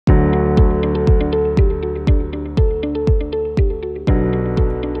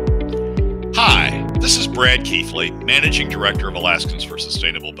Brad Keithley, Managing Director of Alaskans for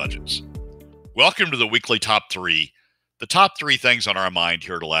Sustainable Budgets. Welcome to the weekly Top 3, the top 3 things on our mind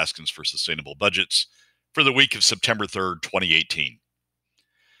here at Alaskans for Sustainable Budgets for the week of September 3rd, 2018.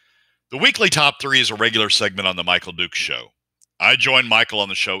 The weekly Top 3 is a regular segment on the Michael Dukes Show. I join Michael on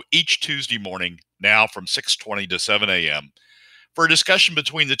the show each Tuesday morning, now from 6:20 to 7 a.m., for a discussion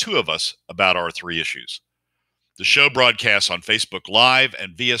between the two of us about our 3 issues. The show broadcasts on Facebook Live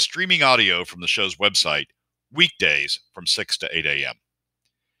and via streaming audio from the show's website, weekdays from 6 to 8 a.m.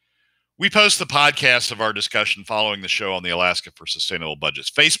 We post the podcast of our discussion following the show on the Alaska for Sustainable Budgets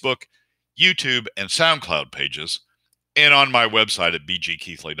Facebook, YouTube, and SoundCloud pages, and on my website at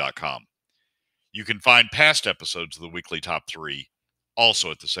bgkeithley.com. You can find past episodes of the weekly Top 3 also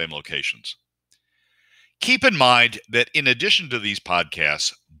at the same locations. Keep in mind that in addition to these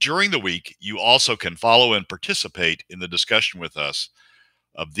podcasts, during the week, you also can follow and participate in the discussion with us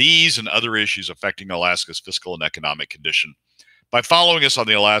of these and other issues affecting Alaska's fiscal and economic condition by following us on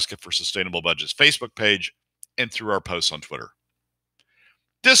the Alaska for Sustainable Budgets Facebook page and through our posts on Twitter.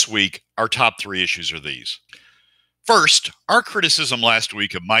 This week, our top 3 issues are these. First, our criticism last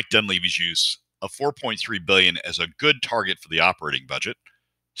week of Mike Dunleavy's use of $4.3 billion as a good target for the operating budget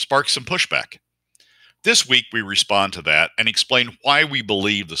sparked some pushback. This week, we respond to that and explain why we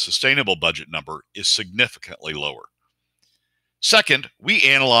believe the sustainable budget number is significantly lower. Second, we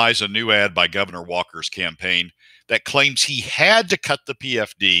analyze a new ad by Governor Walker's campaign that claims he had to cut the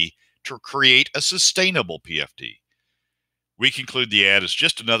PFD to create a sustainable PFD. We conclude the ad is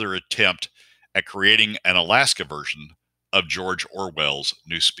just another attempt at creating an Alaska version of George Orwell's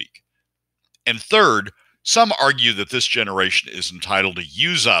Newspeak. And third, some argue that this generation is entitled to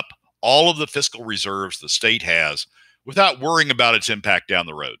use up all of the fiscal reserves the state has without worrying about its impact down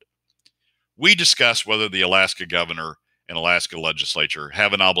the road. We discuss whether the Alaska governor and Alaska legislature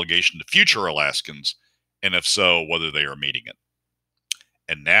have an obligation to future Alaskans, and if so, whether they are meeting it.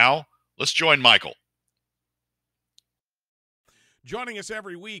 And now, let's join Michael. Joining us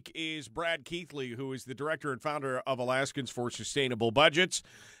every week is Brad Keithley, who is the director and founder of Alaskans for Sustainable Budgets.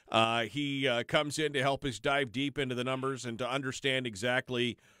 He comes in to help us dive deep into the numbers and to understand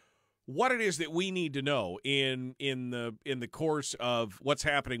exactly what it is that we need to know in the course of what's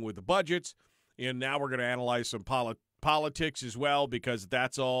happening with the budgets. And now we're going to analyze some politics as well, because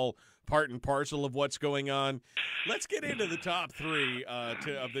that's all part and parcel of what's going on. Let's get into the top 3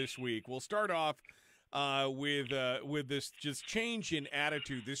 of this week. We'll start off with this just change in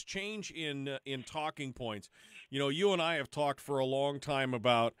attitude, this change in talking points. You know, you and I have talked for a long time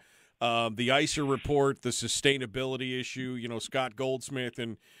about the ICER report, the sustainability issue, you know, Scott Goldsmith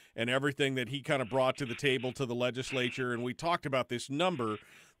and everything that he kind of brought to the table to the legislature. And we talked about this number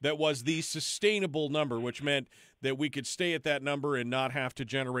that was the sustainable number, which meant that we could stay at that number and not have to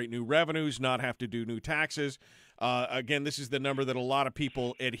generate new revenues, not have to do new taxes. Again, this is the number that a lot of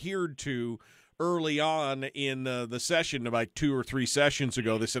people adhered to early on in the session, about 2 or 3 sessions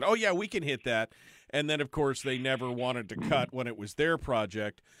ago. They said, oh, yeah, we can hit that. And then, of course, they never wanted to cut when it was their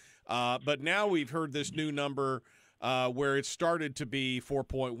project. But now we've heard this new number where it started to be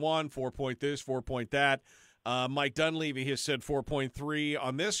 4.1, 4 point this, 4 point that. Mike Dunleavy has said 4.3.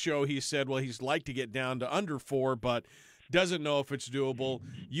 On this show, he said, well, he's like to get down to under 4, but doesn't know if it's doable.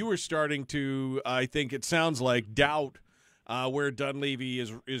 You were starting to, I think it sounds like, doubt where Dunleavy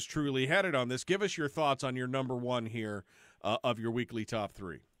is truly headed on this. Give us your thoughts on your number 1 here of your weekly top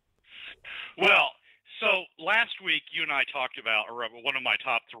 3. Well, so last week you and I talked about, or one of my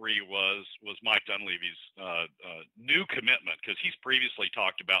top 3 was Mike Dunleavy's new commitment, because he's previously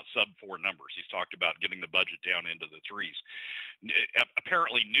talked about sub-4 numbers. He's talked about getting the budget down into the 3s.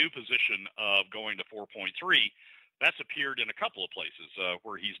 Apparently, new position of going to 4.3. That's appeared in a couple of places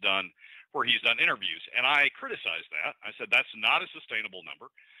where he's done interviews, and I criticized that. I said that's not a sustainable number,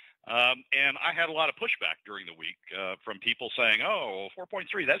 and I had a lot of pushback during the week from people saying, "Oh, 4.3,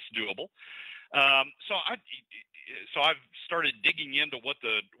 that's doable." So I've started digging into what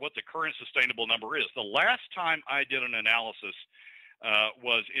the current sustainable number is. The last time I did an analysis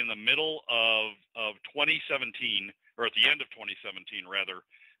was in the middle of 2017, or at the end of 2017 rather,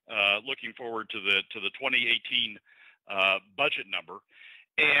 looking forward to the 2018 budget number,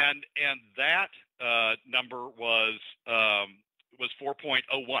 and that number was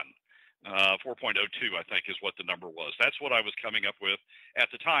 4.01. 4.02, I think, is what the number was. That's what I was coming up with at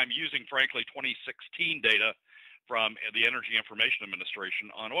the time, using, frankly, 2016 data from the Energy Information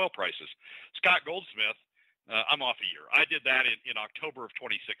Administration on oil prices. Scott Goldsmith, I'm off a year. I did that in October of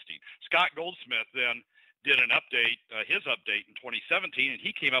 2016. Scott Goldsmith then did an update, his update in 2017, and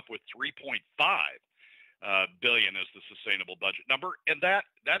he came up with 3.5 billion as the sustainable budget number, and that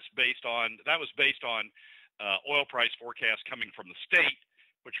was based on oil price forecasts coming from the state,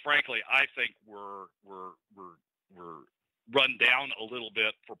 which frankly I think were run down a little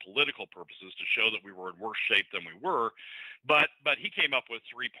bit for political purposes to show that we were in worse shape than we were, but he came up with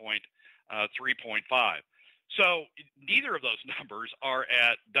 3.5. So neither of those numbers are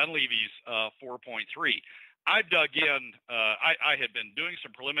at Dunleavy's 4.3. I've dug in. I had been doing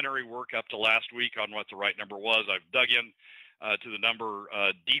some preliminary work up to last week on what the right number was. I've dug in to the number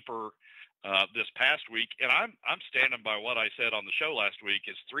deeper this past week, and I'm standing by what I said on the show last week.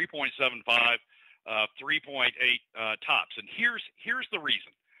 It's 3.75, 3.8 tops. And here's the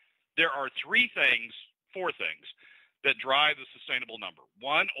reason. There are four things that drive the sustainable number.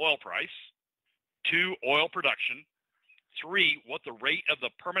 One, oil price. Two, oil production. Three, what the rate of the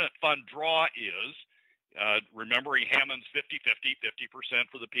permanent fund draw is. Remembering Hammond's 50-50, 50%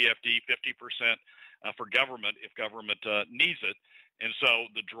 for the PFD, 50% for government if government needs it. And so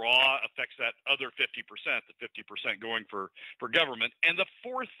the draw affects that other 50%, the 50% going for government. And the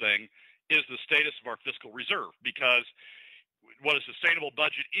fourth thing is the status of our fiscal reserve, because what a sustainable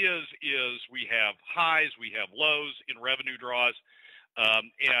budget is we have highs, we have lows in revenue draws,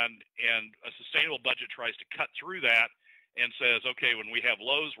 and a sustainable budget tries to cut through that and says, okay, when we have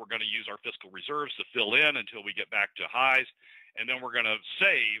lows, we're going to use our fiscal reserves to fill in until we get back to highs, and then we're going to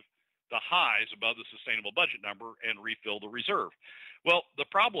save the highs above the sustainable budget number and refill the reserve. Well, the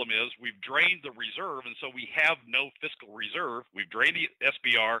problem is we've drained the reserve, and so we have no fiscal reserve. We've drained the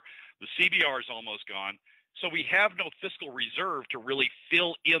SBR. The CBR is almost gone. So we have no fiscal reserve to really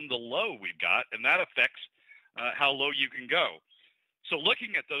fill in the low we've got, and that affects how low you can go. So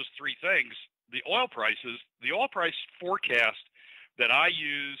looking at those three things, the oil price forecast that I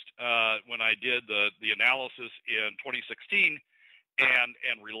used when I did the analysis in 2016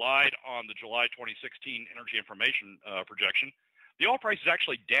 and relied on the July 2016 Energy Information projection, the oil price is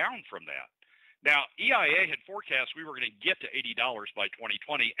actually down from that. Now, EIA had forecast we were going to get to $80 by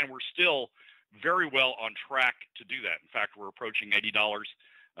 2020, and we're still very well on track to do that. In fact, we're approaching $80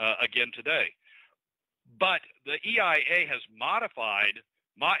 again today. But the EIA has modified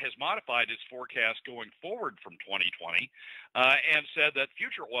its forecast going forward from 2020 and said that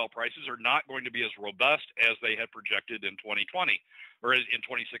future oil prices are not going to be as robust as they had projected in 2020 or in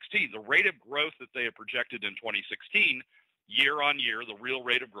 2016. The rate of growth that they had projected in 2016, year on year, the real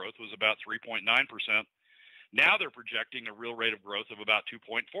rate of growth was about 3.9%. Now they're projecting a real rate of growth of about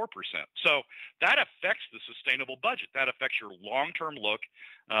 2.4%. So that affects the sustainable budget. That affects your long-term look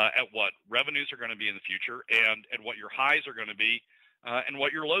at what revenues are going to be in the future and what your highs are going to be and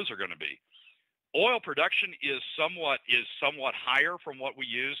what your lows are going to be. Oil production is somewhat higher from what we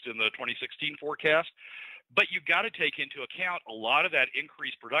used in the 2016 forecast, but you've got to take into account a lot of that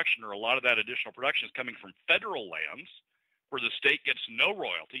increased production or a lot of that additional production is coming from federal lands where the state gets no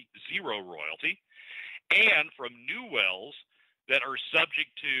royalty, zero royalty, and from new wells that are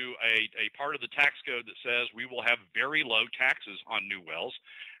subject to a part of the tax code that says we will have very low taxes on new wells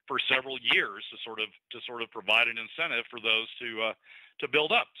for several years to sort of provide an incentive for those to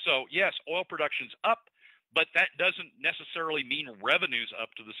build up. So yes, oil production's up, but that doesn't necessarily mean revenue's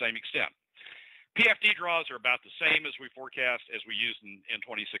up to the same extent. PFD draws are about the same as we forecast as we used in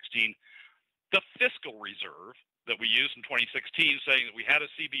 2016. The fiscal reserve that we used in 2016, saying that we had a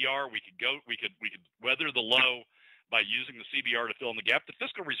CBR, we could weather the low by using the CBR to fill in the gap. The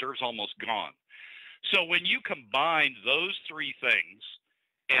fiscal reserve's almost gone. So when you combine those three things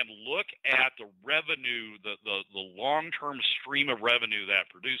and look at the revenue, the long-term stream of revenue that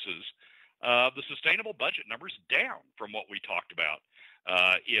produces, the sustainable budget number's down from what we talked about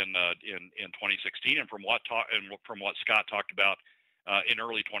in 2016 and from what Scott talked about in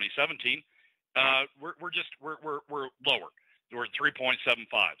early 2017. We're lower. We're at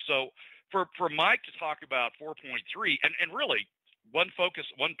 3.75. So for Mike to talk about 4.3, and really one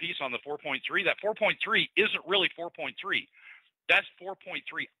piece on the 4.3, that 4.3 isn't really 4.3. That's 4.3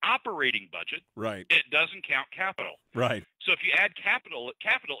 operating budget. Right. It doesn't count capital. Right. So if you add capital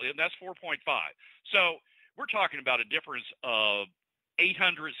in, that's 4.5. So we're talking about a difference of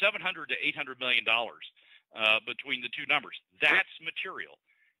 $700 to $800 million between the two numbers. That's material.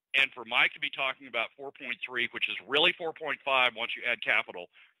 And for Mike to be talking about 4.3, which is really 4.5 once you add capital,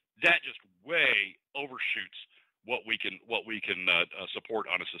 that just way overshoots what we can support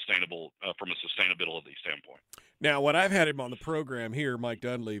on a sustainable from a sustainability standpoint. Now, when I've had him on the program here, Mike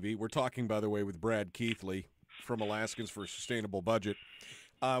Dunleavy, we're talking, by the way, with Brad Keithley from Alaskans for a Sustainable Budget.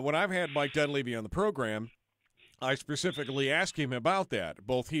 When I've had Mike Dunleavy on the program, I specifically asked him about that,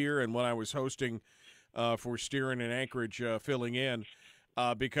 both here and when I was hosting for Steering and Anchorage filling in.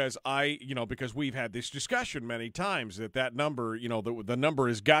 because because we've had this discussion many times that number, the number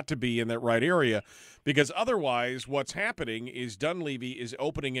has got to be in that right area, because otherwise what's happening is Dunleavy is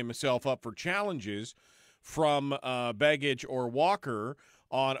opening himself up for challenges from Begich or Walker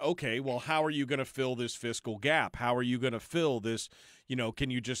on, okay, well, how are you going to fill this fiscal gap? How are you going to fill this, can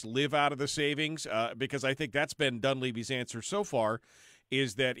you just live out of the savings? Because I think that's been Dunleavy's answer so far,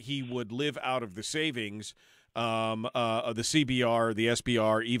 is that he would live out of the savings, the CBR, the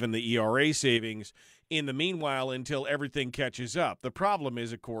SBR, even the ERA savings in the meanwhile until everything catches up. The problem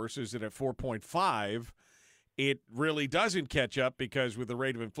is, of course, is that at 4.5, it really doesn't catch up, because with the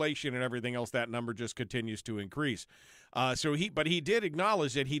rate of inflation and everything else, that number just continues to increase. But he did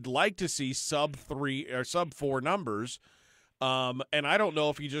acknowledge that he'd like to see sub 3 or sub 4 numbers. And I don't know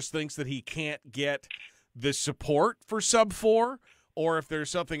if he just thinks that he can't get the support for sub 4, or if there's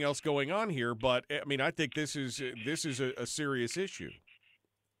something else going on here. But I mean, I think this is a serious issue.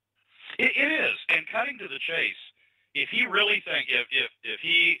 It is. And cutting to the chase, if he really if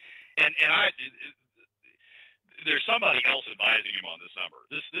he and I. There's somebody else advising him on this number.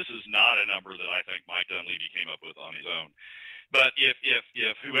 This is not a number that I think Mike Dunleavy came up with on his own. But if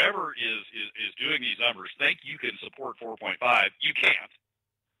whoever is doing these numbers think you can support 4.5, you can't.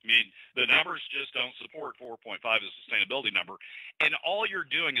 I mean, the numbers just don't support 4.5 as a sustainability number. And all you're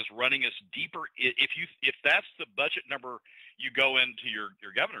doing is running us deeper. If that's the budget number you go into your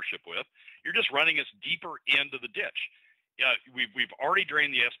governorship with, you're just running us deeper into the ditch. We've already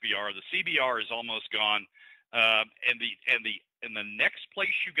drained the SBR. The CBR is almost gone. And the next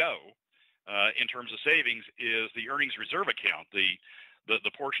place you go in terms of savings is the earnings reserve account, the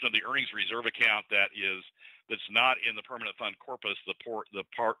portion of the earnings reserve account that's not in the permanent fund corpus, the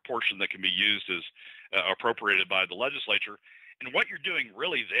portion that can be used as appropriated by the legislature. And what you're doing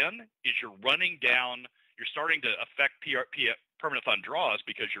really then is you're starting to affect permanent fund draws,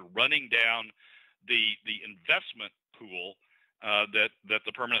 because you're running down the investment pool that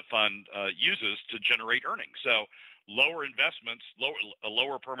the permanent fund uses to generate earnings. So lower investments, a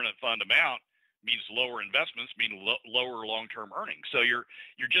lower permanent fund amount means lower investments, mean lower long-term earnings. So you're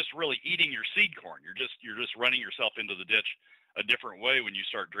just really eating your seed corn. You're just running yourself into the ditch a different way when you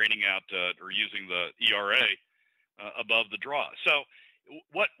start draining out or using the ERA above the draw. So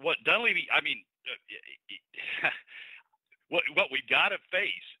what Dunleavy, I mean, what we've got to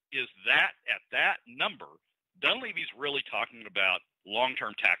face is that at that number, Dunleavy's really talking about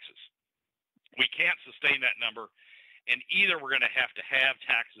long-term taxes. We can't sustain that number, and either we're going to have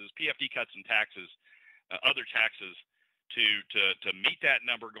taxes, PFD cuts and taxes, other taxes, to meet that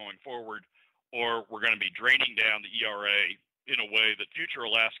number going forward, or we're going to be draining down the ERA in a way that future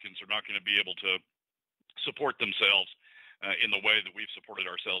Alaskans are not going to be able to support themselves in the way that we've supported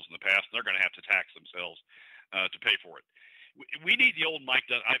ourselves in the past, and they're going to have to tax themselves to pay for it. We need the old Mike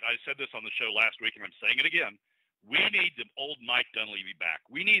Dunleavy. I said this on the show last week, and I'm saying it again. We need the old Mike Dunleavy back.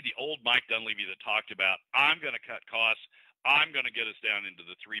 We need the old Mike Dunleavy that talked about, I'm going to cut costs. I'm going to get us down into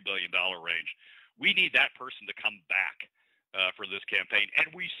the $3 billion range. We need that person to come back for this campaign, and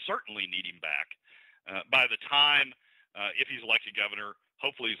we certainly need him back. By the time, if he's elected governor,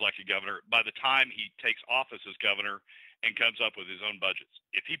 hopefully he's elected governor, by the time he takes office as governor and comes up with his own budgets.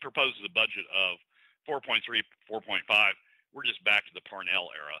 If he proposes a budget of 4.3, 4.5, we're just back to the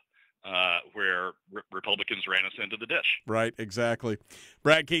Parnell era. Where Republicans ran us into the dish. Right, exactly.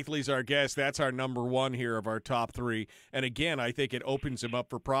 Brad Keithley's our guest. That's our number one here of our top 3. And again, I think it opens him up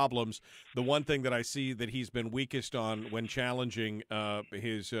for problems. The one thing that I see that he's been weakest on when challenging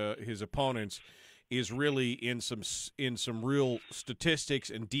his opponents is really in some real statistics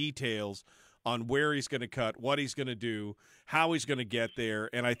and details on where he's going to cut, what he's going to do, how he's going to get there,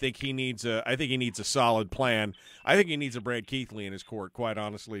 and I think he needs a solid plan. I think he needs a Brad Keithley in his court, quite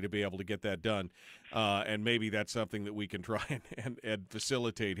honestly, to be able to get that done. And maybe that's something that we can try and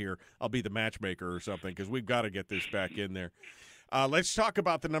facilitate here. I'll be the matchmaker or something, because we've got to get this back in there. Let's talk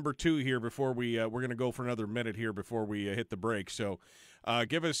about the number 2 here before we're going to go for another minute here before we hit the break. So,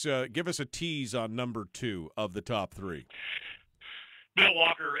 give us a tease on number 2 of the top 3. Bill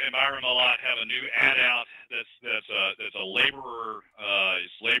Walker and Byron Malott have a new ad out that's a laborer,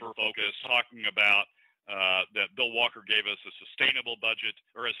 it's labor focused, talking about that Bill Walker gave us a sustainable budget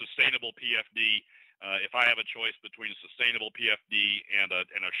or a sustainable PFD. If I have a choice between a sustainable PFD and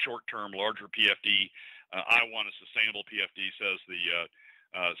a short-term larger PFD, I want a sustainable PFD, says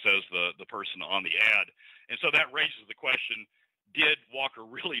the person on the ad. And so that raises the question: did Walker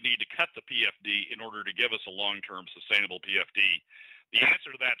really need to cut the PFD in order to give us a long-term sustainable PFD? The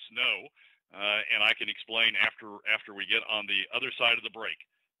answer to that's no, and I can explain after we get on the other side of the break.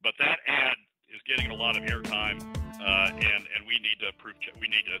 But that ad is getting a lot of airtime. and we need to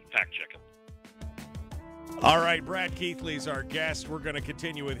fact check it. All right, Brad Keithley is our guest. We're going to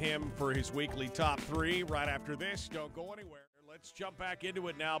continue with him for his weekly top three right after this. Don't go anywhere. Let's jump back into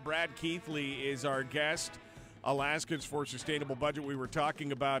it now. Brad Keithley is our guest. Alaskans for Sustainable Budget. We were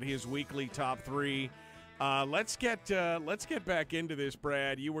talking about his weekly top three. Let's get back into this,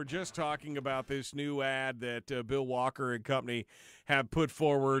 Brad. You were just talking about this new ad that Bill Walker and company have put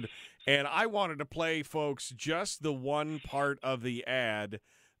forward, and I wanted to play, folks, just the one part of the ad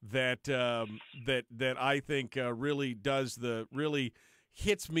that I think really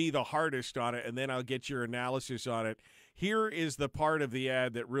hits me the hardest on it, and then I'll get your analysis on it. Here is the part of the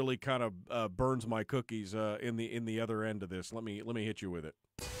ad that really kind of burns my cookies in the other end of this. Let me hit you with it.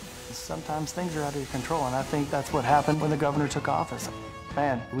 Sometimes things are out of your control, and I think that's what happened when the governor took office.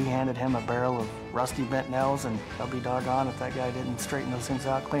 Man, we handed him a barrel of rusty bent nails, and I'll be doggone if that guy didn't straighten those things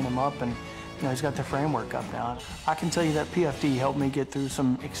out, clean them up, and he's got the framework up now. I can tell you that PFD helped me get through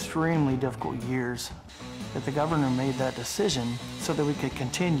some extremely difficult years. That the governor made that decision so that we could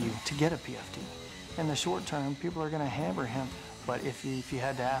continue to get a PFD. In the short term, people are going to hammer him. But if you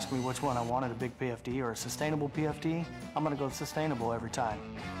had to ask me which one I wanted, a big PFD or a sustainable PFD, I'm going to go sustainable every time.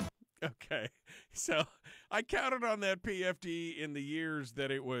 Okay. So I counted on that PFD in the years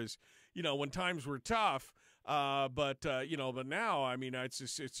that it was, when times were tough. But now, I mean, it's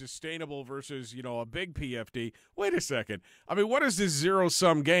sustainable versus, a big PFD. Wait a second. I mean, what is this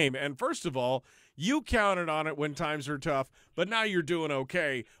zero-sum game? And first of all, you counted on it when times are tough, but now you're doing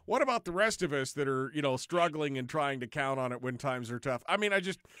okay. What about the rest of us that are, struggling and trying to count on it when times are tough? I mean,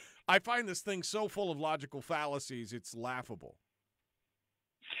 I find this thing so full of logical fallacies, it's laughable.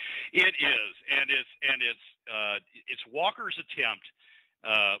 It is, and it's Walker's attempt.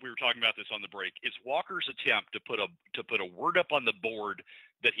 We were talking about this on the break. It's Walker's attempt to put a word up on the board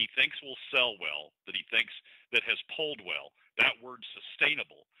that he thinks will sell well, that he thinks that has polled well. That word,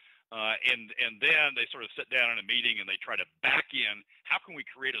 sustainable, and then they sort of sit down in a meeting and they try to back in. How can we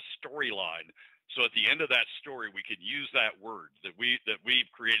create a storyline so at the end of that story we can use that word that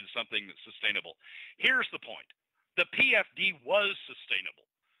we've created something that's sustainable? Here's the point: the PFD was sustainable.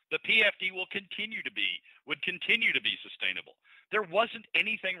 The PFD would continue to be sustainable. There wasn't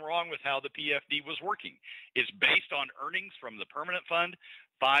anything wrong with how the PFD was working. It's based on earnings from the permanent fund,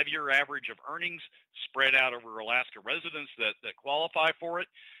 5-year average of earnings spread out over Alaska residents that qualify for it.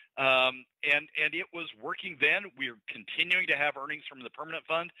 And it was working then. We're continuing to have earnings from the permanent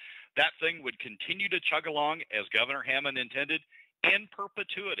fund. That thing would continue to chug along as Governor Hammond intended. In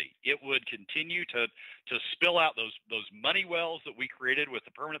perpetuity, it would continue to spill out those money wells that we created with the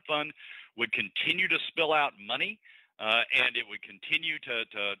permanent fund would continue to spill out money, and it would continue to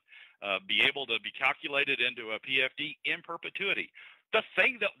be able to be calculated into a PFD in perpetuity. The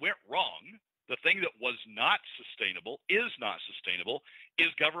thing that went wrong, the thing that was not sustainable, is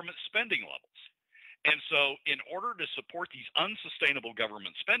government spending levels. And so in order to support these unsustainable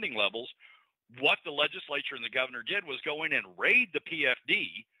government spending levels, what the legislature and the governor did was go in and raid the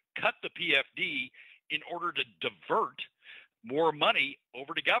PFD, cut the PFD in order to divert more money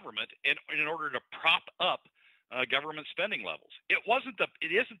over to government and in order to prop up government spending levels. It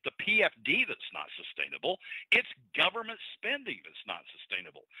isn't the PFD that's not sustainable. It's government spending that's not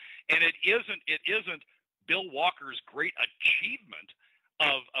sustainable. And it isn't Bill Walker's great achievement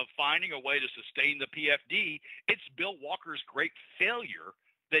of finding a way to sustain the PFD. It's Bill Walker's great failure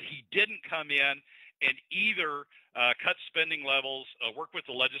that he didn't come in and either cut spending levels, work with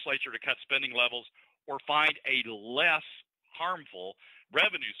the legislature to cut spending levels, or find a less harmful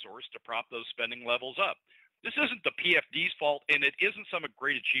revenue source to prop those spending levels up. This isn't the PFD's fault, and it isn't some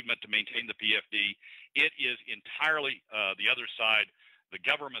great achievement to maintain the PFD. It is entirely the other side, the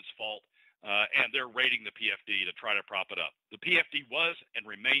government's fault, and they're raiding the PFD to try to prop it up. The PFD was and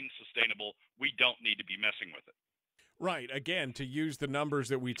remains sustainable. We don't need to be messing with it. Right. Again, to use the numbers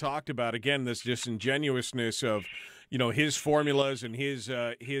that we talked about, again, this disingenuousness of, his formulas and his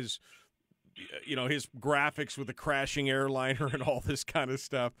graphics with the crashing airliner and all this kind of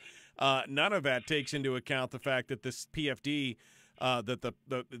stuff. None of that takes into account the fact that this PFD, that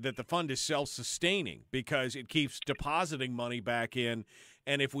the fund is self-sustaining because it keeps depositing money back in.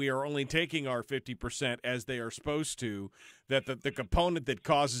 And if we are only taking our 50% as they are supposed to, that the component that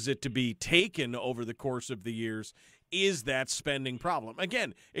causes it to be taken over the course of the years is that spending problem.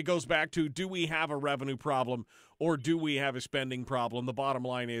 Again, it goes back to, do we have a revenue problem or do we have a spending problem? The bottom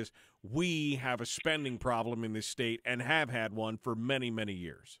line is we have a spending problem in this state and have had one for many, many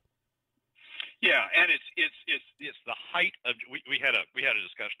years. Yeah, and it's the height of we had a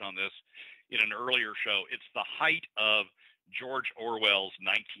discussion on this in an earlier show. It's the height of George Orwell's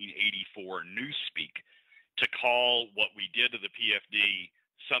 1984 newspeak to call what we did to the PFD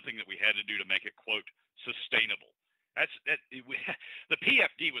something that we had to do to make it, quote, sustainable. The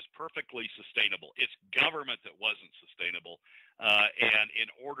PFD was perfectly sustainable. It's government that wasn't sustainable, and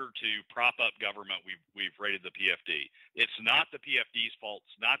in order to prop up government, we've raided the PFD. It's not the PFD's fault.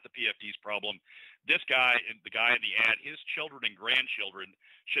 It's not the PFD's problem. This guy, the guy in the ad, his children and grandchildren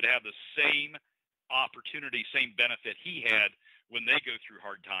should have the same opportunity, same benefit he had when they go through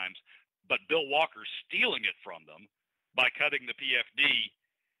hard times. But Bill Walker's stealing it from them by cutting the PFD,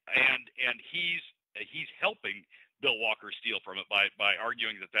 and he's helping Bill Walker steal from it by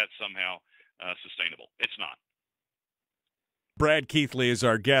arguing that that's somehow sustainable. It's not. Brad Keithley is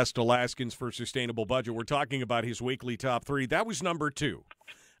our guest, Alaskans for Sustainable Budget. We're talking about his weekly top 3. That was number 2.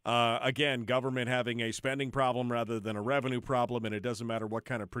 Again, government having a spending problem rather than a revenue problem, and it doesn't matter what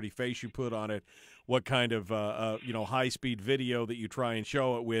kind of pretty face you put on it, what kind of high-speed video that you try and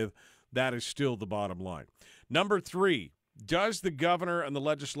show it with, that is still the bottom line. Number 3, does the governor and the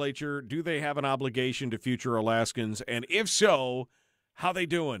legislature, do they have an obligation to future Alaskans? And if so, how they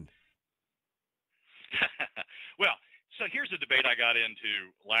doing? Well, so here's a debate I got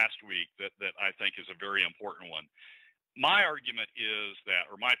into last week that I think is a very important one. My argument is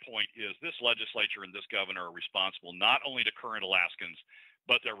that, or my point is, this legislature and this governor are responsible not only to current Alaskans,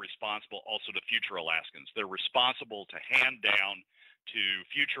 but they're responsible also to future Alaskans. They're responsible to hand down to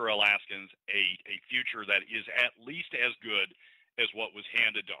future Alaskans a future that is at least as good as what was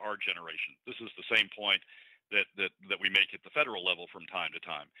handed to our generation. This is the same point that we make at the federal level from time to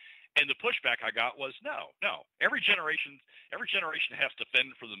time. And the pushback I got was, no. Every generation has to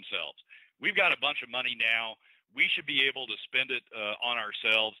fend for themselves. We've got a bunch of money now. We should be able to spend it on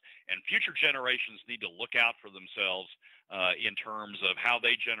ourselves, and future generations need to look out for themselves in terms of how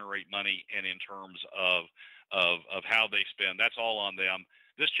they generate money and in terms of how they spend. That's all on them.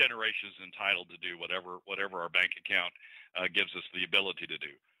 This generation is entitled to do whatever our bank account gives us the ability to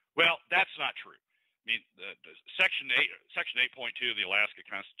do. Well, that's not true. I mean, Section 8.2 of the Alaska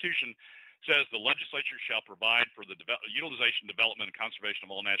Constitution says the legislature shall provide for the utilization, development, and conservation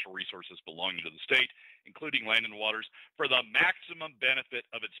of all natural resources belonging to the state, including land and waters, for the maximum benefit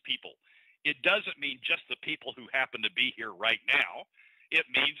of its people. It doesn't mean just the people who happen to be here right now. It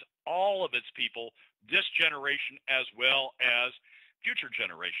means all of its people, this generation as well as future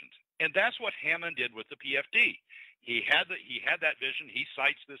generations. And that's what Hammond did with the PFD. He had that vision. He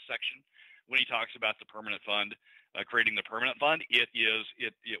cites this section when he talks about the permanent fund, creating the permanent fund. It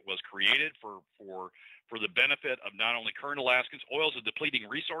was created for the benefit of not only current Alaskans. Oil is a depleting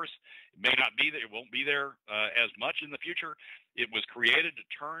resource. It may not be there. It won't be there as much in the future. It was created to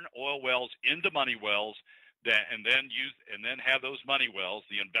turn oil wells into money wells, and then have those money wells,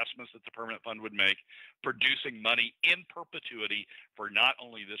 the investments that the permanent fund would make, producing money in perpetuity for not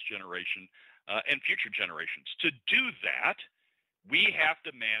only this generation and future generations. To do that, we have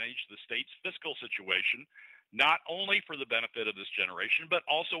to manage the state's fiscal situation, not only for the benefit of this generation, but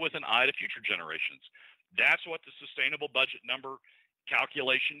also with an eye to future generations. That's what the sustainable budget number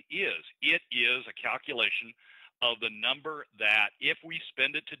calculation is. It is a calculation of the number that if we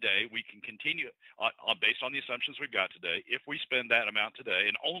spend it today, we can continue based on the assumptions we've got today. If we spend that amount today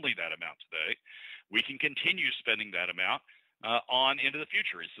and only that amount today, we can continue spending that amount on into the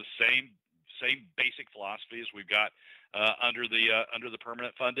future. It's the same basic philosophy as we've got under the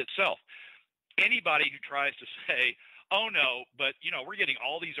permanent fund itself. Anybody who tries to say, oh no, but we're getting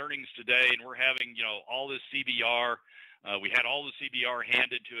all these earnings today and we're having all this CBR, we had all the CBR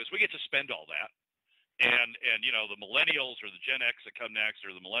handed to us, we get to spend all that. And the millennials or the Gen X that come next,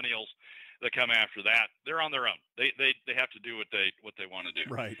 or the millennials that come after that, they're on their own. They have to do what they want to do.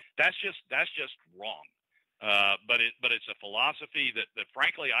 Right. That's just wrong. But it's a philosophy that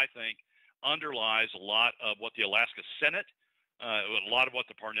frankly I think underlies a lot of what the Alaska Senate, a lot of what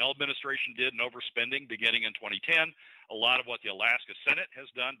the Parnell administration did in overspending beginning in 2010, a lot of what the Alaska Senate has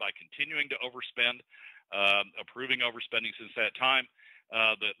done by continuing to overspend, approving overspending since that time.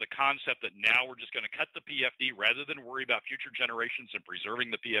 The concept that now we're just going to cut the PFD rather than worry about future generations and preserving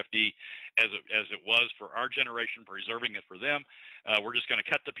the PFD as it was for our generation, preserving it for them. We're just going to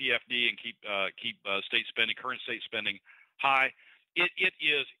cut the PFD and keep current state spending high. It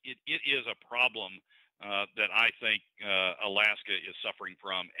is a problem that I think Alaska is suffering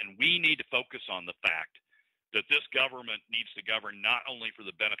from, and we need to focus on the fact that this government needs to govern not only for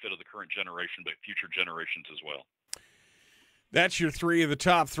the benefit of the current generation, but future generations as well. That's your 3 of the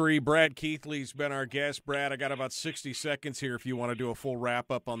top 3. Brad Keithley's been our guest. Brad, I got about 60 seconds here. If you want to do a full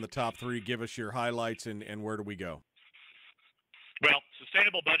wrap-up on the top 3, give us your highlights, and where do we go? Well,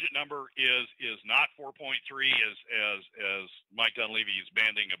 sustainable budget number is not 4.3 as Mike Dunleavy is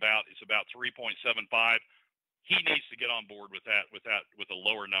banding about. It's about 3.75. He needs to get on board with a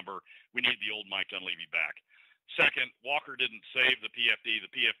lower number. We need the old Mike Dunleavy back. Second, Walker didn't save the PFD.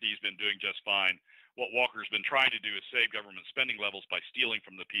 The PFD's been doing just fine. What Walker's been trying to do is save government spending levels by stealing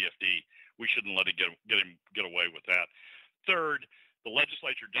from the PFD. We shouldn't let him get away with that. Third, the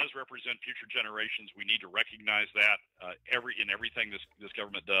legislature does represent future generations. We need to recognize that in everything this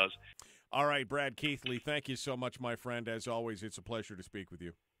government does. All right, Brad Keithley, thank you so much, my friend. As always, it's a pleasure to speak with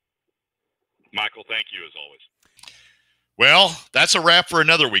you. Michael, thank you as always. Well, that's a wrap for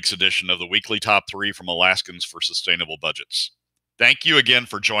another week's edition of the Weekly Top 3 from Alaskans for Sustainable Budgets. Thank you again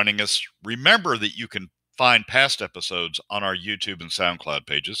for joining us. Remember that you can find past episodes on our YouTube and SoundCloud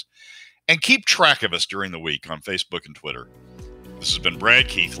pages, and keep track of us during the week on Facebook and Twitter. This has been Brad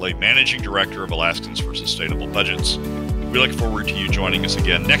Keithley, Managing Director of Alaskans for Sustainable Budgets. We look forward to you joining us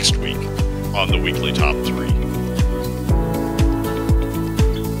again next week on the Weekly Top 3.